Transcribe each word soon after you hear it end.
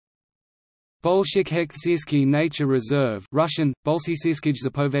Bolshekhekhtsirsky Nature Reserve (Russian: Bolshekhekhtsirsky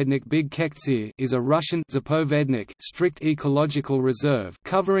Zapovednik Big Kekhtsir) is a Russian zapovednik strict ecological reserve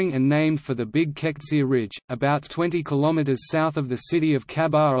covering and named for the Big Kekhtsir Ridge, about 20 km south of the city of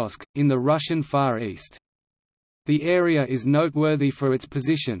Khabarovsk, in the Russian Far East. The area is noteworthy for its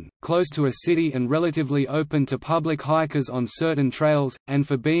position, close to a city and relatively open to public hikers on certain trails, and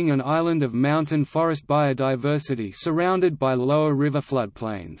for being an island of mountain forest biodiversity surrounded by lower river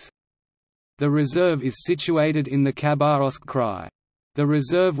floodplains. The reserve is situated in the Khabarovsk Krai. The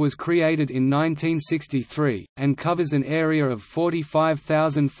reserve was created in 1963, and covers an area of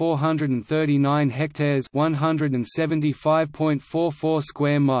 45,439 hectares 175.44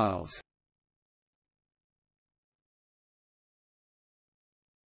 square miles.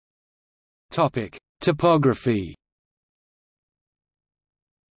 Topography.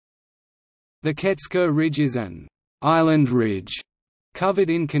 The Kekhtsir Ridge is an island ridge covered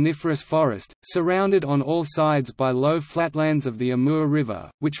in coniferous forest, surrounded on all sides by low flatlands of the Amur River,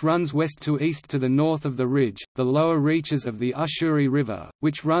 which runs west to east to the north of the ridge, the lower reaches of the Ushuri River,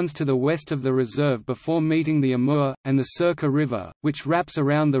 which runs to the west of the reserve before meeting the Amur, and the Surka River, which wraps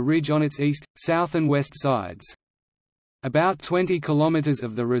around the ridge on its east, south and west sides. About 20 km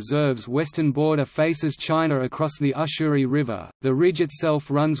of the reserve's western border faces China across the Ushuri River. The ridge itself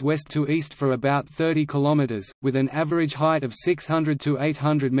runs west to east for about 30 km, with an average height of 600 to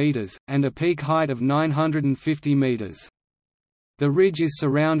 800 meters, and a peak height of 950 meters. The ridge is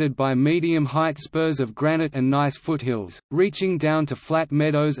surrounded by medium-height spurs of granite and gneiss foothills, reaching down to flat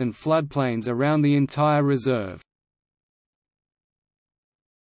meadows and floodplains around the entire reserve.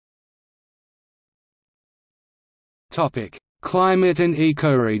 Climate and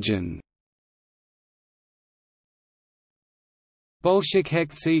ecoregion.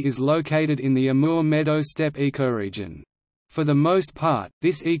 Bolshekhekhtsirsky is located in the Amur meadow steppe ecoregion. For the most part,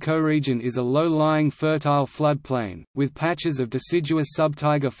 this ecoregion is a low-lying fertile floodplain, with patches of deciduous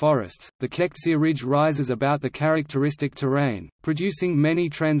subtaiga forests. The Kekhtsir Ridge rises about the characteristic terrain, producing many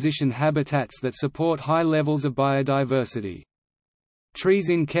transition habitats that support high levels of biodiversity. Trees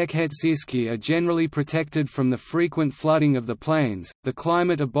in Kekhtsirsky are generally protected from the frequent flooding of the plains. The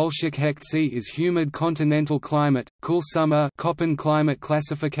climate of Bolshekhekhtsirsky is humid continental climate, cool summer, Köppen climate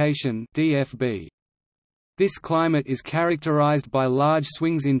classification (DFB). This climate is characterized by large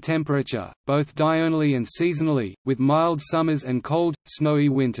swings in temperature, both diurnally and seasonally, with mild summers and cold, snowy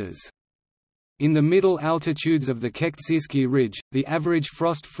winters. In the middle altitudes of the Kekhtsirsky Ridge, the average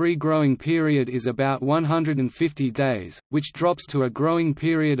frost-free growing period is about 150 days, which drops to a growing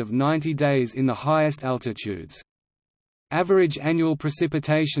period of 90 days in the highest altitudes. Average annual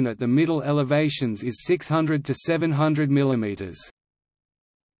precipitation at the middle elevations is 600 to 700 mm.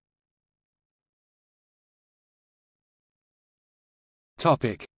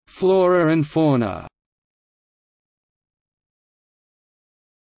 Flora and fauna.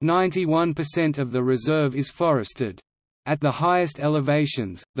 91% of the reserve is forested. At the highest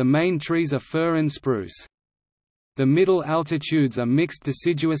elevations, the main trees are fir and spruce. The middle altitudes are mixed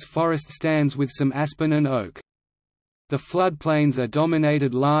deciduous forest stands with some aspen and oak. The floodplains are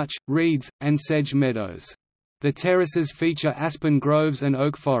dominated larch, reeds, and sedge meadows. The terraces feature aspen groves and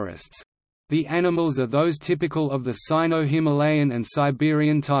oak forests. The animals are those typical of the Sino-Himalayan and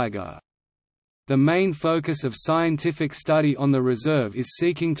Siberian taiga. The main focus of scientific study on the reserve is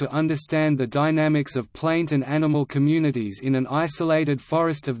seeking to understand the dynamics of plant and animal communities in an isolated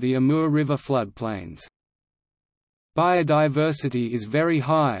forest of the Amur River floodplains. Biodiversity is very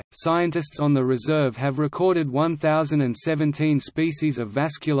high. Scientists on the reserve have recorded 1,017 species of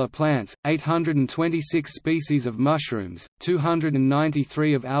vascular plants, 826 species of mushrooms,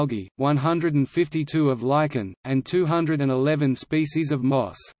 293 of algae, 152 of lichen, and 211 species of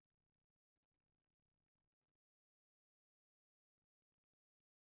moss.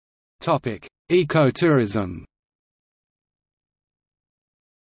 Ecotourism.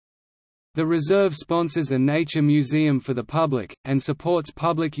 The reserve sponsors a nature museum for the public, and supports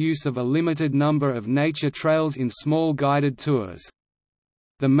public use of a limited number of nature trails in small guided tours.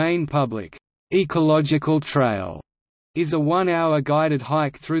 The main public, ecological trail is a 1-hour guided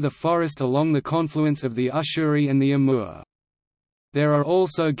hike through the forest along the confluence of the Ushuri and the Amur. There are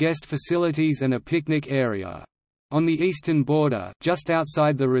also guest facilities and a picnic area. On the eastern border, just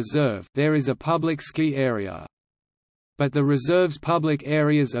outside the reserve, there is a public ski area. But the reserve's public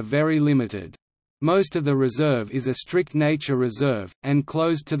areas are very limited. Most of the reserve is a strict nature reserve, and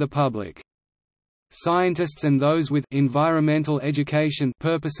closed to the public. Scientists and those with environmental education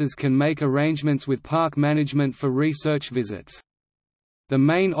purposes can make arrangements with park management for research visits. The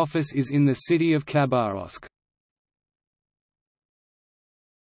main office is in the city of Khabarovsk.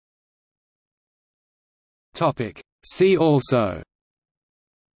 See also: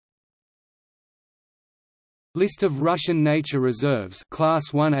 List of Russian nature reserves, Class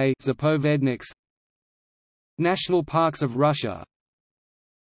 1A Zapovedniks, National parks of Russia,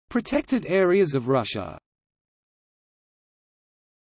 Protected areas of Russia.